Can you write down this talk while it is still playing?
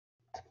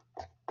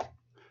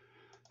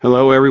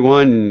Hello,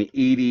 everyone.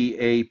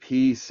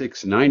 EDAP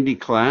 690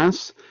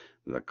 class,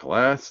 the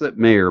class that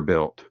Mayor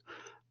built.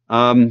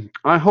 I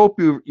hope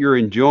you're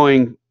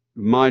enjoying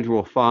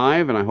Module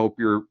 5, and I hope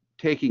you're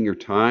taking your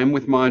time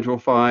with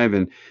Module 5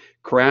 and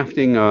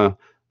crafting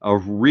a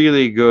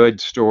really good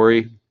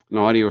story, an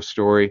audio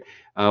story.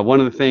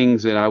 One of the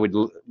things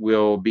that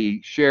will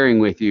be sharing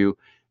with you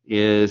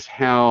is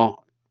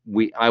how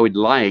I would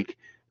like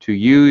to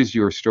use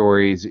your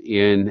stories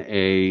in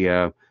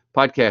a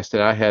podcast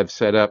that I have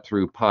set up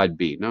through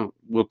Podbean. Now,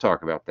 we'll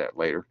talk about that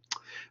later.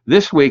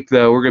 This week,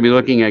 though, we're going to be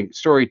looking at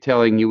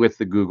storytelling you with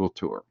the Google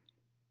Tour.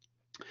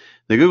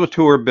 The Google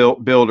Tour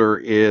Builder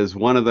is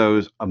one of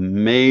those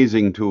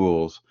amazing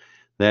tools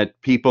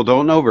that people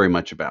don't know very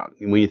much about.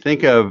 And when you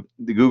think of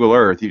the Google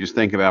Earth, you just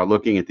think about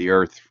looking at the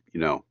Earth,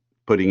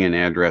 putting in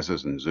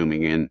addresses and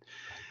zooming in.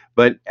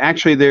 But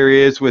actually, there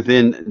is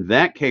within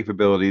that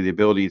capability the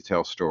ability to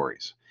tell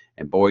stories.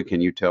 And boy,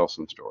 can you tell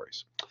some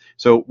stories.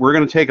 So we're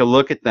going to take a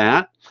look at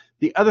that.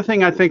 The other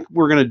thing I think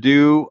we're going to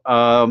do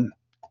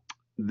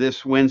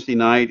this Wednesday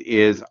night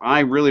is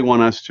I really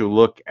want us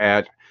to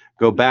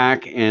go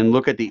back and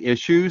look at the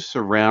issues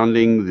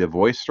surrounding the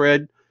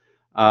VoiceThread.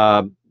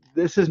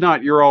 This is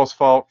not your all's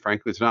fault.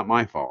 Frankly, it's not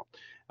my fault.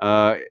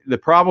 The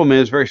problem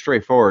is very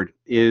straightforward,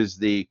 is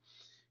the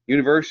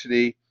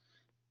university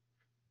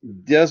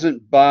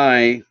doesn't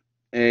buy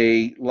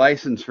a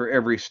license for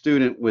every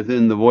student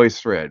within the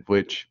VoiceThread,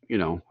 which,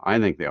 I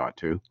think they ought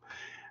to.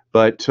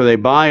 But so they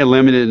buy a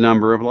limited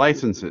number of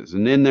licenses,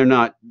 and then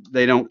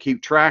they don't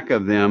keep track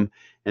of them.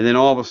 And then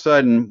all of a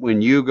sudden, when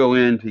you go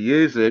in to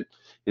use it,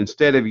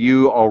 instead of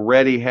you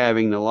already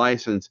having the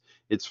license,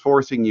 it's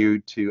forcing you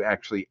to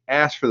actually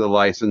ask for the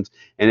license.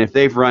 And if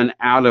they've run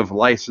out of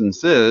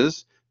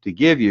licenses to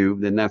give you,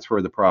 then that's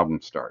where the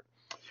problems start.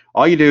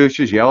 All you do is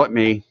just yell at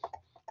me.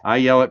 I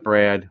yell at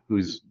Brad,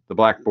 who's the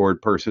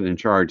Blackboard person in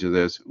charge of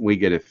this. We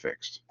get it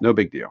fixed. No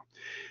big deal.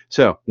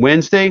 So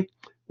Wednesday,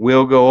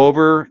 we'll go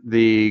over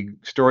the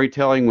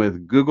storytelling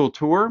with Google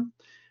Tour.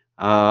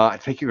 I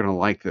think you're going to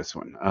like this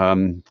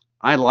one.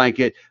 I like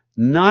it,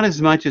 not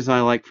as much as I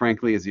like,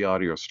 frankly, as the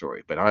audio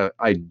story, but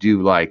I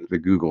do like the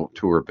Google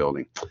Tour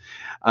building.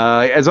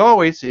 As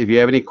always, if you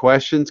have any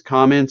questions,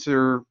 comments,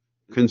 or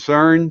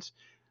concerns,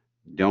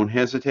 don't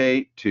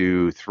hesitate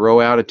to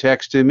throw out a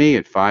text to me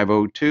at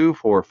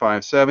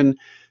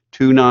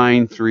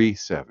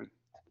 502-457-2937.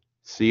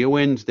 See you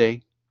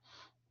Wednesday.